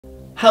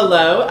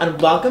Hello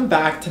and welcome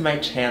back to my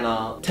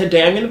channel.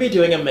 Today I'm going to be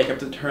doing a makeup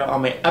tutorial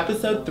on my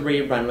episode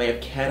 3 runway of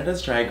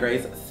Canada's Drag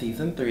Race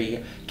season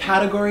 3.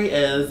 Category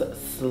is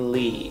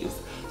sleeves.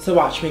 So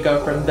watch me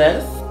go from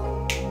this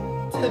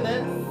to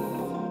this.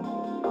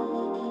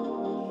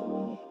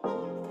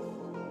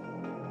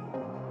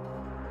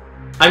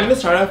 I'm going to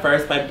start out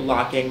first by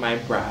blocking my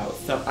brows.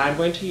 So I'm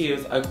going to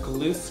use a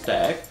glue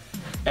stick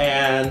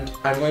and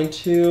I'm going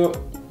to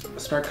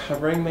start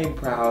covering my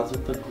brows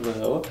with the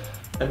glue.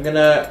 I'm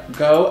gonna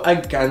go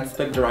against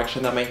the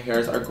direction that my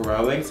hairs are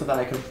growing so that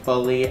I can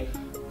fully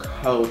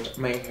coat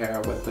my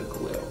hair with the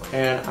glue.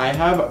 And I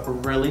have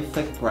really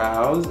thick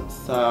brows,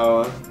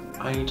 so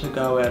I need to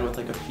go in with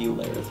like a few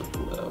layers of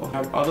glue. I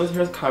have all those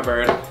hairs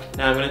covered.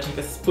 Now I'm gonna take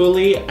a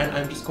spoolie and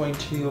I'm just going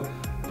to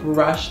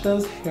brush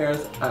those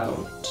hairs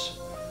out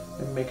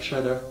and make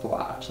sure they're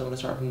flat. So I'm gonna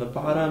start from the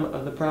bottom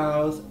of the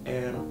brows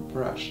and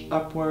brush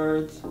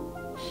upwards.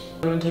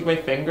 I'm gonna take my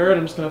finger and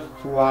I'm just gonna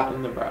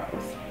flatten the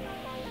brows.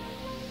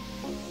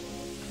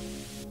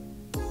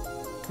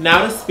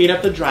 Now to speed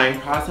up the drying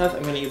process,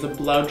 I'm going to use a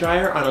blow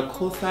dryer on a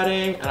cool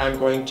setting and I'm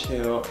going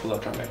to blow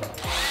dry my brows.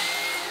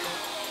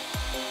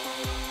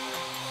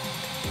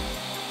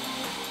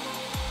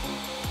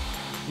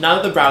 Now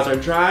that the brows are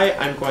dry,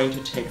 I'm going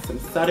to take some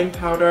setting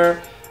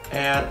powder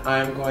and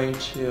I'm going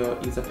to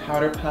use a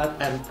powder puff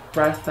and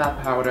press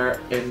that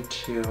powder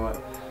into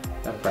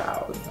the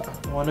brows.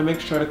 I want to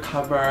make sure to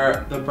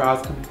cover the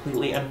brows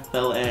completely and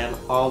fill in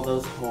all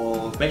those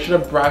holes. Make sure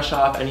to brush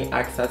off any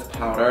excess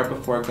powder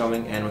before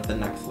going in with the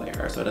next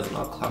layer so it doesn't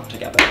all clump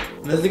together.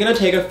 This is going to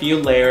take a few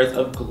layers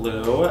of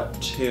glue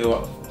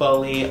to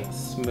fully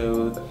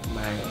smooth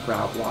my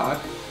brow block,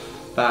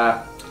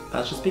 but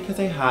that's just because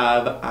I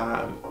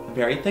have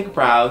very thick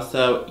brows,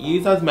 so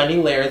use as many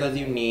layers as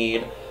you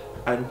need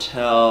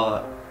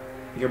until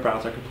your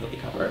brows are completely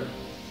covered.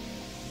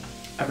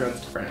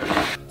 Everyone's different.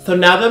 So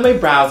now that my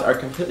brows are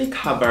completely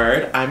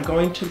covered, I'm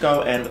going to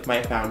go in with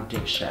my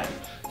foundation.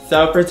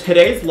 So for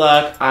today's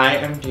look, I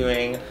am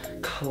doing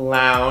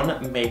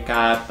clown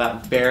makeup,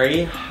 but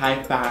very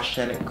high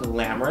fashion,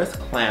 glamorous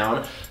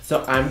clown.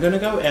 So I'm gonna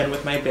go in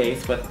with my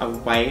base with a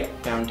white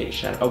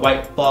foundation, a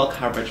white full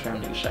coverage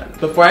foundation.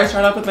 Before I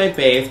start off with my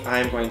base,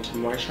 I'm going to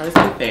moisturize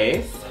my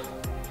face.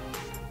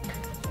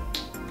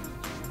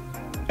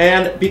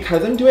 And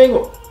because I'm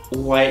doing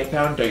white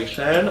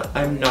foundation,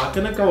 I'm not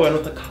gonna go in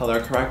with a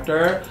color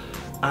corrector.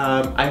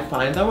 I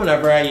find that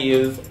whenever I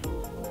use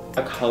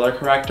a color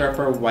corrector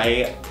for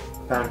white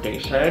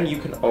foundation, you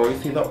can always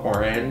see the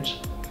orange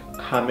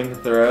coming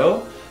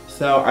through.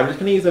 So I'm just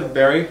gonna use a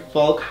very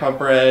full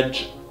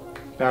coverage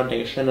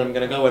foundation. I'm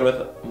gonna go in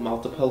with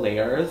multiple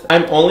layers.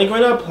 I'm only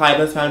going to apply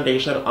this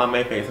foundation on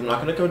my face. I'm not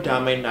gonna go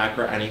down my neck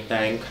or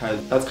anything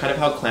because that's kind of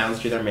how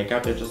clowns do their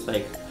makeup. They just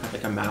like have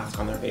like a mask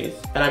on their face.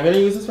 And I'm gonna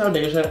use this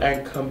foundation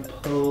and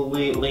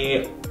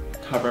completely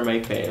cover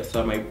my face.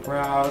 So my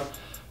brows,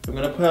 I'm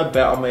gonna put a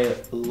bit on my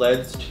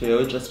lids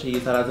too, just to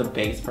use that as a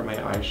base for my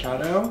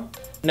eyeshadow.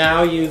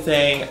 Now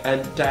using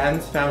a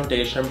dense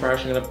foundation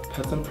brush, I'm gonna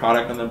put some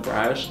product on the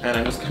brush and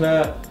I'm just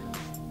gonna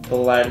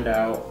blend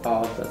out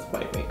all of this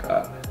white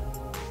makeup.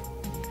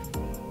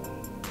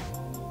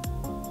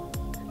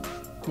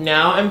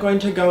 Now I'm going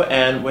to go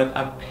in with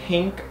a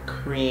pink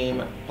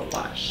cream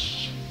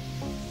blush.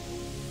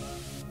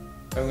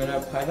 I'm gonna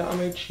apply that on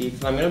my cheeks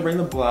and I'm gonna bring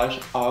the blush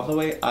all the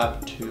way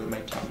up to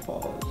my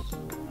temples.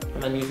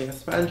 And then using a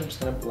sponge, I'm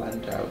just gonna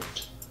blend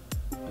out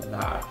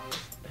that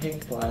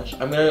pink blush.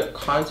 I'm gonna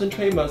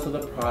concentrate most of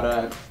the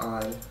product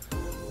on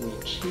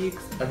my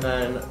cheeks and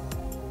then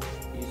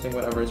using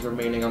whatever is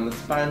remaining on the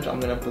sponge, I'm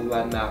gonna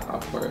blend that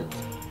upwards.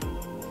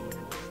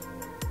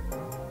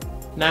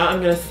 Now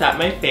I'm gonna set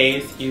my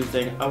face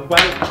using a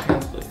white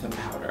translucent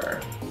powder.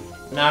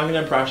 Now I'm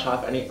gonna brush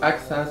off any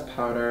excess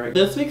powder.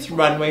 This week's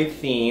runway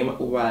theme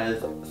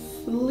was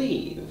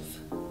sleeves.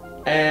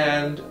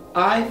 And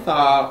I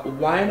thought,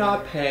 why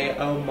not pay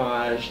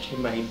homage to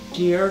my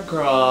dear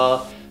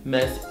girl,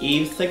 Miss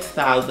Eve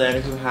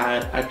 6000, who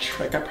had a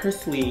trick up her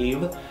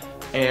sleeve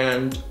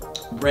and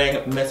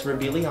bring Miss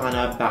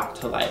Rebelliana back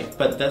to life.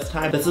 But this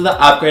time, this is the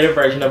upgraded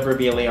version of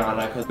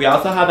Rebelliana because we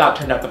also had that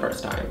turned out the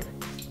first time.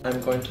 I'm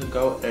going to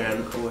go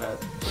in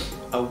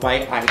with a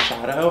white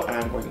eyeshadow and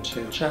I'm going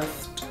to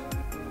just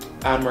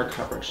add more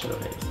coverage to the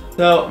face.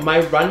 So my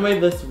runway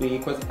this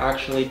week was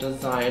actually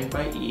designed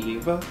by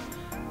Eve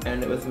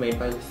and it was made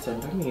by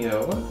Lucinda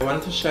Miu. I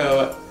wanted to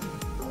show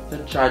the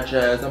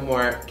judges a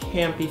more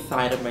campy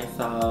side of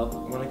myself. I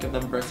want to give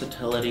them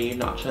versatility,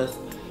 not just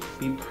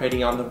be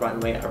pretty on the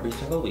runway every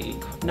single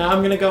week. Now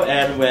I'm gonna go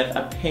in with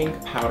a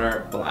pink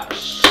powder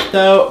blush.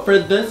 So for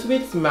this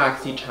week's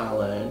maxi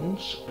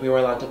challenge, we were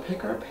allowed to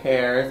pick our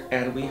pairs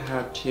and we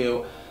had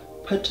to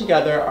put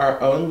together our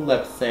own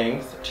lip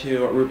syncs to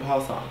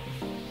RuPaul's songs.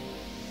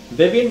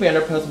 Vivian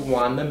Vanderpuss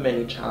won the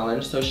mini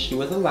challenge, so she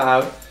was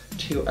allowed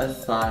to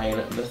assign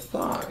the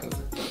songs.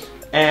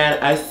 And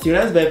as soon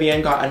as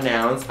Vivian got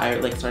announced, I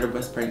like started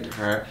whispering to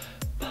her,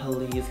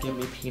 please give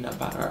me peanut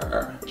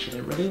butter. She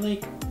didn't really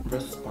like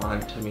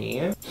respond to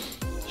me.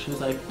 She was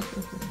like,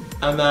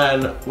 and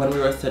then when we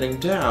were sitting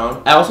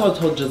down, I also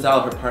told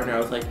Giselle, her partner, I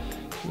was like,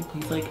 can you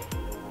please like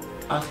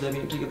ask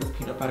Vivian to get this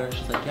peanut butter? And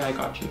she's like, yeah, I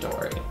got you, don't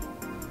worry.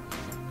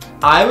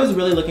 I was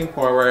really looking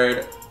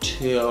forward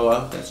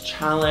to this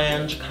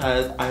challenge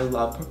because I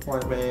love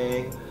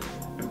performing.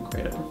 I'm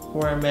great at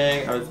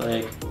performing. I was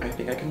like, I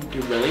think I can do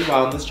really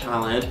well in this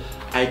challenge.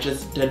 I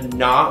just did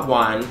not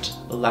want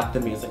Let the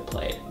Music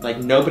Play. Like,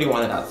 nobody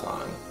wanted that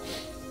song.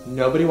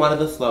 Nobody wanted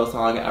the slow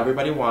song.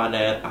 Everybody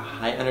wanted a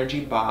high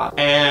energy bop.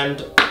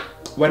 And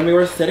when we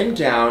were sitting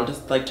down,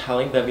 just like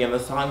telling Vivian the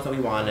songs that we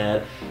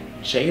wanted,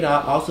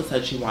 Jada also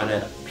said she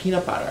wanted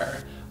peanut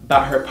butter.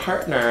 But her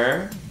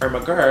partner, or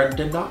my girl,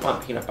 did not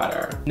want peanut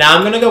butter. Now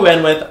I'm gonna go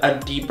in with a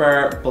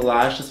deeper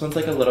blush. This one's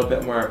like a little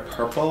bit more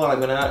purple. I'm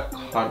gonna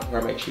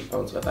contour my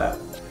cheekbones with it.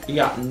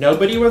 Yeah,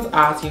 nobody was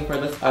asking for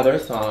this other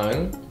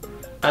song.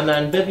 And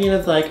then Vivian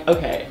is like,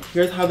 okay,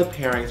 here's how the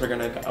pairings are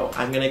gonna go.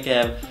 I'm gonna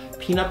give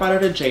peanut butter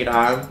to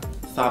Jada,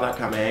 saw that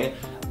coming.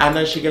 And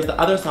then she gives the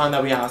other song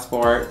that we asked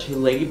for to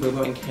Lady Boo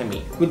Boo and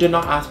Kimmy, who did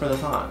not ask for the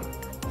song.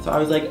 So I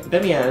was like,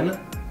 Vivian,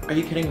 are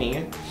you kidding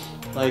me?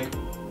 Like,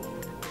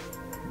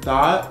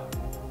 that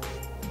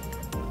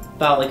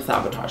felt like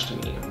sabotage to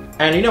me.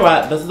 And you know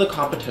what? This is a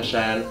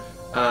competition.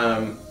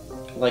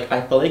 Like,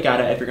 I fully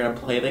get it if you're gonna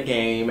play the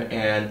game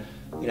and,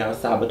 you know,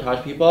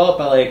 sabotage people,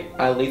 but like,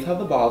 at least have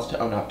the balls to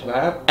own up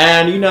to it.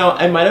 And you know,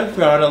 I might have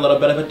thrown a little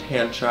bit of a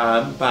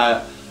tantrum,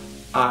 but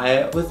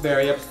I was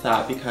very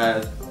upset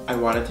because I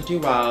wanted to do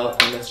well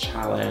in this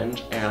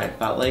challenge and I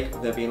felt like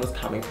Vivian was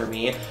coming for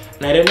me.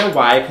 And I didn't know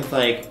why, because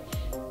like,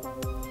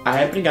 I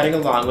had been getting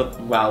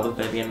along well with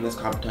Vivian in this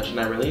competition.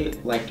 I really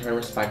liked her and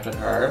respected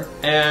her.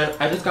 And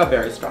I just got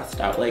very stressed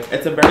out. Like,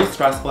 it's a very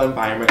stressful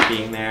environment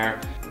being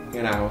there.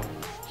 You know,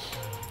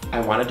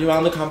 I want to do well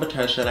in the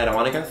competition. I don't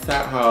want to get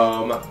sent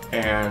home.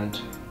 And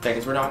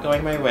things were not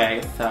going my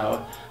way.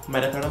 So I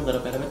might have thrown a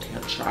little bit of a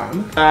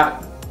tantrum.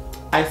 But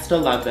I still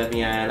love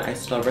Vivian. I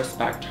still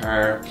respect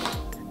her.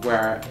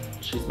 Where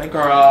she's my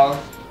girl.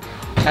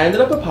 I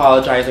ended up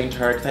apologizing to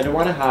her because I didn't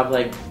want to have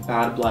like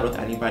bad blood with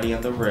anybody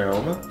in the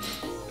room.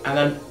 And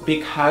then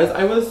because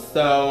I was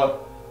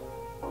so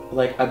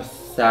like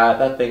upset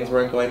that things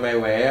weren't going my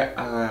way,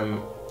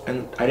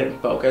 and I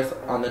didn't focus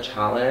on the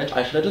challenge,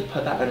 I should have just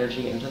put that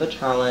energy into the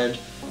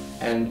challenge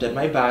and did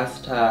my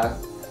best to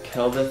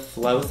kill this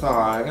slow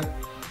song.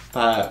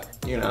 But,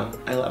 you know,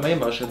 I let my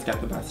emotions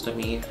get the best of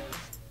me.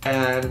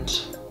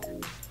 And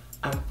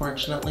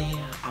unfortunately,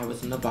 I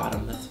was in the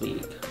bottom this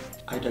week.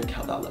 I did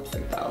kill that lip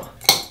sync though.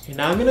 Okay,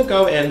 now I'm gonna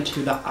go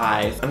into the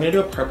eyes. I'm gonna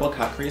do a purple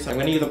cut crease. So I'm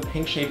gonna use a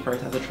pink shade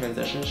first as a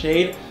transition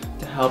shade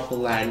to help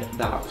blend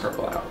that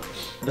purple out.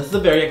 This is a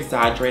very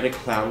exaggerated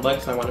clown look,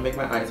 so I wanna make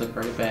my eyes look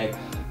very big.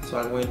 So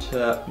I'm going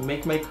to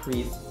make my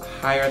crease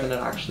higher than it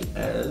actually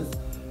is.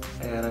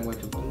 And I'm going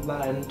to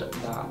blend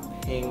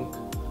that pink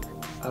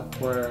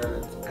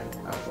upwards and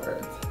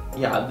upwards.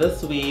 Yeah,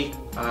 this week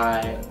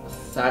I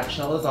sat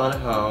Chelazon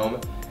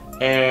home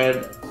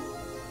and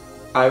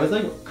I was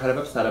like kind of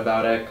upset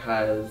about it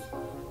because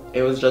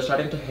it was just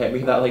starting to hit me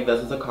that like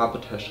this is a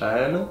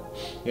competition.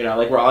 You know,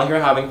 like we're all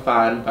here having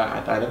fun, but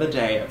at the end of the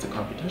day, it's a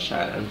competition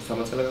and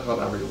someone's gonna go home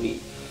every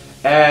week.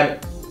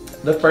 And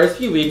the first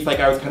few weeks, like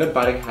I was kind of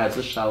butting heads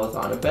with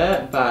Chelazon a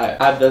bit,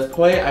 but at this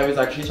point, I was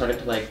actually starting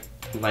to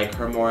like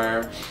her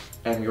more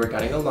and we were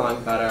getting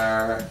along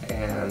better.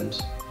 And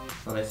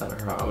when I sent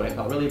her home, and I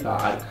felt really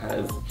bad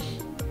because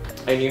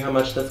I knew how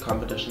much this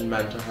competition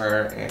meant to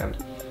her and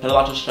had a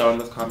lot to show in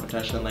this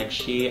competition. Like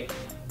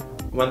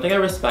one thing I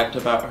respect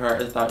about her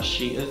is that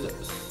she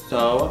is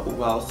so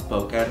well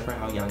spoken for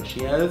how young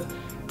she is,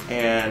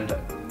 and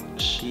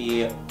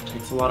she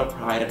takes a lot of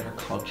pride in her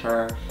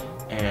culture,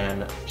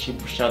 and she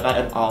showed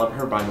that in all of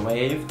her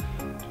runways.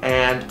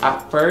 And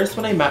at first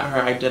when I met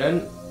her, I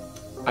didn't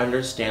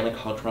understand the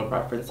cultural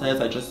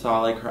references. I just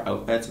saw like her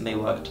outfits and they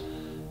looked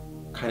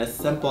kind of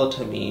simple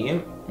to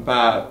me.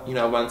 But you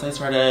know, once I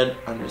started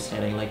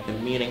understanding like the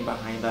meaning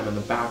behind them and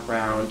the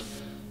background,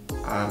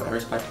 I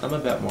respect them a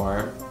bit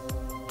more.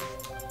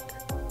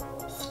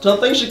 Still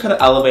think she could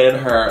have elevated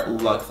her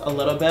looks a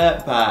little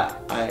bit,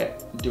 but I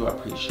do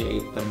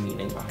appreciate the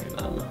meaning behind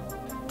them.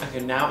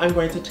 Okay, now I'm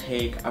going to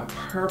take a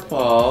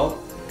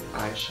purple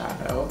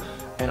eyeshadow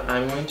and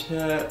I'm going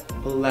to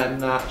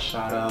blend that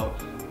shadow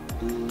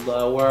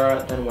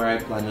lower than where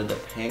I blended the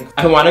pink.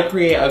 I want to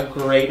create a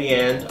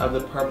gradient of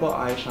the purple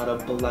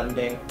eyeshadow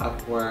blending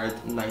upwards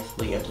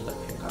nicely into the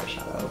pink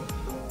eyeshadow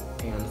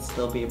and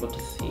still be able to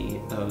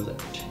see those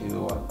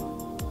two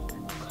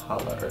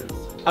colors.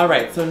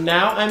 Alright, so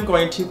now I'm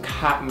going to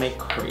cut my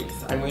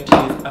crease. I'm going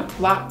to use a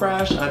flat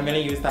brush. I'm going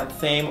to use that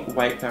same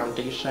white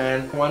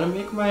foundation. I want to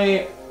make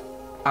my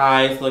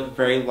eyes look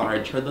very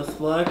large for this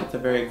look. It's a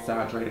very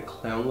exaggerated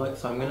clown look,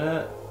 so I'm going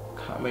to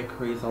cut my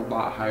crease a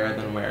lot higher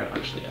than where it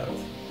actually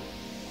is.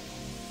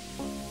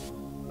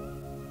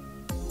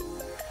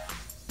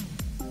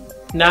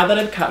 Now that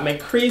I've cut my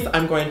crease,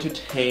 I'm going to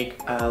take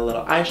a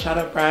little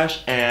eyeshadow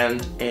brush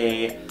and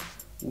a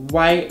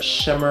white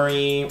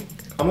shimmery,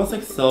 almost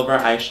like silver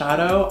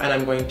eyeshadow, and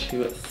I'm going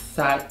to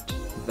set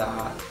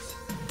that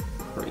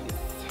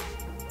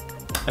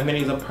I'm going to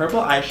use a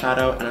purple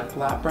eyeshadow and a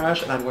flat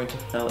brush, and I'm going to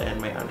fill in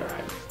my under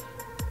eyes.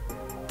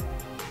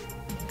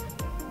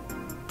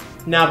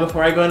 Now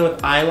before I go in with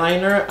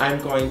eyeliner,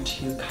 I'm going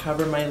to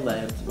cover my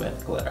lids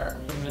with glitter.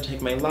 I'm going to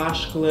take my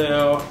lash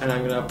glue and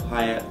I'm going to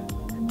apply it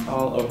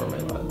all over my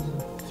lids.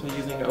 So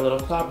using a little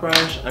flat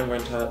brush, I'm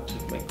going to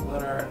take my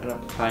glitter and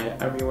apply it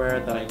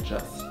everywhere that I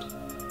just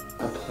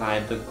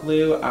applied the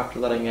glue after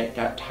letting it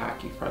get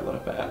tacky for a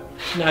little bit.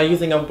 Now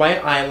using a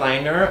white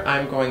eyeliner,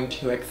 I'm going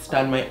to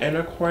extend my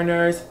inner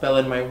corners, fill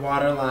in my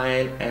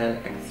waterline, and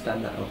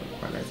extend the outer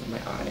corners of my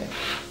eye.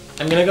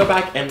 I'm gonna go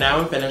back in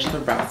now and finish the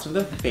rest of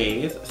the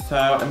face. So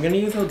I'm gonna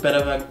use a bit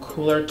of a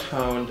cooler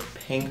toned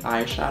pink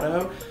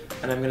eyeshadow,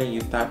 and I'm gonna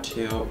use that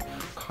to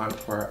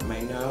contour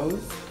my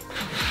nose.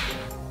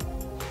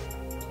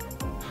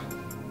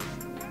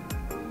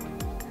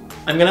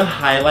 I'm gonna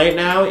highlight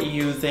now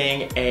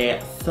using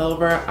a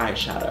silver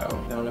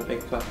eyeshadow. Down a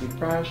big fluffy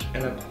brush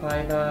and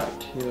apply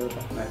that to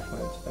the high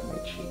points of my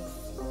cheeks.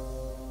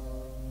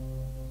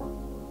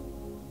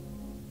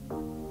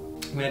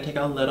 I'm going to take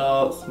a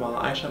little small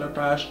eyeshadow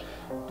brush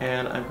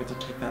and I'm going to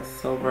take that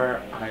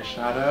silver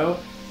eyeshadow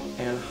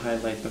and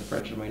highlight the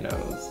bridge of my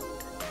nose.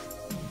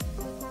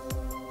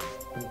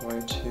 I'm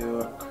going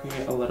to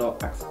create a little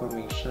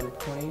exclamation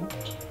point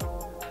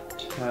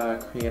to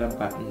create a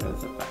button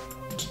nose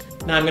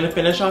effect. Now I'm going to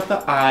finish off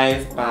the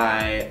eyes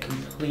by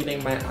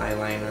completing my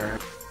eyeliner.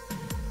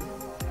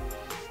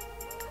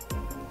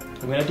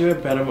 I'm going to do a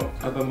bit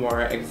of a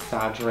more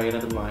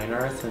exaggerated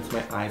liner since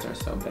my eyes are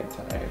so big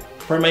today.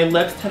 For my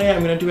lips today,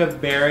 I'm going to do a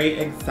very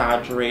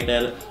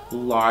exaggerated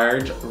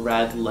large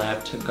red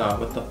lip to go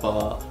with the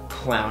full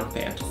clown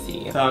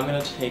fantasy. So I'm going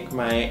to take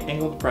my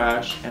angled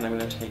brush and I'm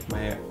going to take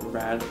my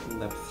red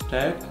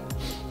lipstick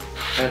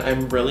and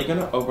I'm really going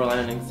to overline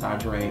and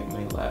exaggerate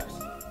my lips.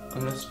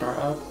 I'm going to start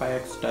off by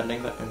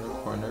extending the inner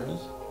corners.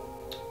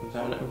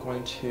 Then I'm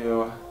going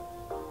to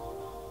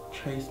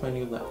trace my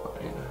new lip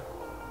line.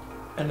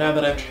 And now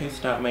that I've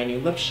traced out my new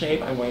lip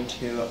shape, I'm going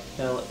to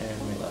fill in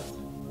my lips.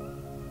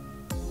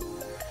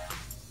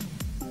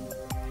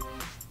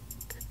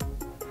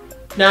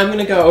 Now I'm going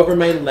to go over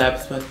my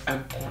lips with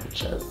a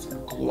gorgeous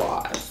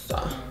gloss.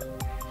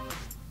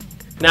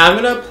 Now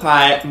I'm going to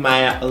apply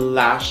my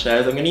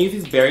lashes. I'm going to use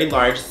these very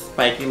large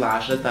spiky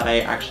lashes that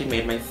I actually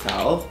made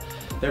myself.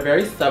 They're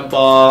very simple.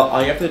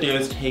 All you have to do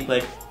is take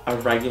like a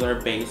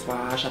regular base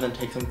lash and then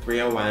take some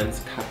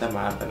 301s, cut them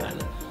up, and then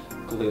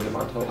glue them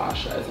onto the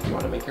lashes if you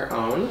want to make your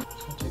own.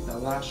 So take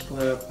that lash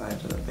glue, apply it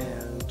to the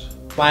band.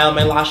 While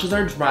my lashes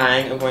are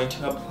drying, I'm going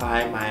to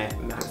apply my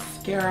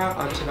mascara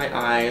onto my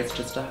eyes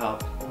just to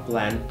help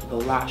blend the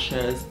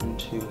lashes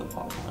into the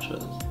false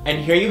lashes.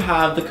 And here you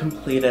have the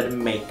completed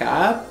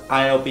makeup.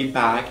 I'll be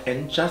back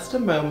in just a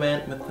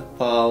moment with the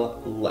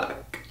full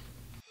look.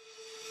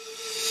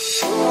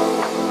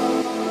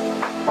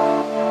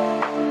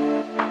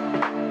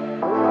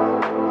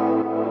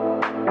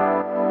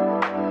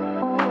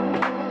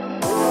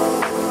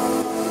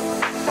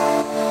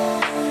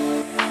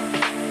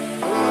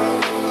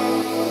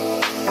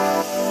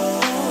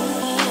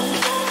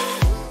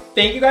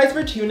 Thank you guys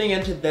for tuning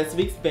into this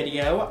week's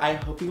video. I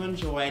hope you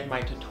enjoyed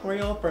my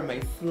tutorial for my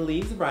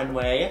sleeves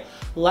runway.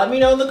 Let me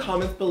know in the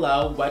comments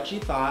below what you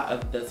thought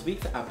of this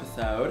week's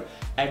episode.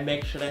 And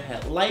make sure to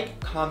hit like,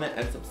 comment,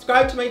 and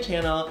subscribe to my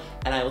channel.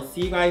 And I will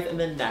see you guys in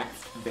the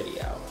next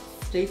video.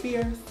 Stay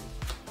fierce.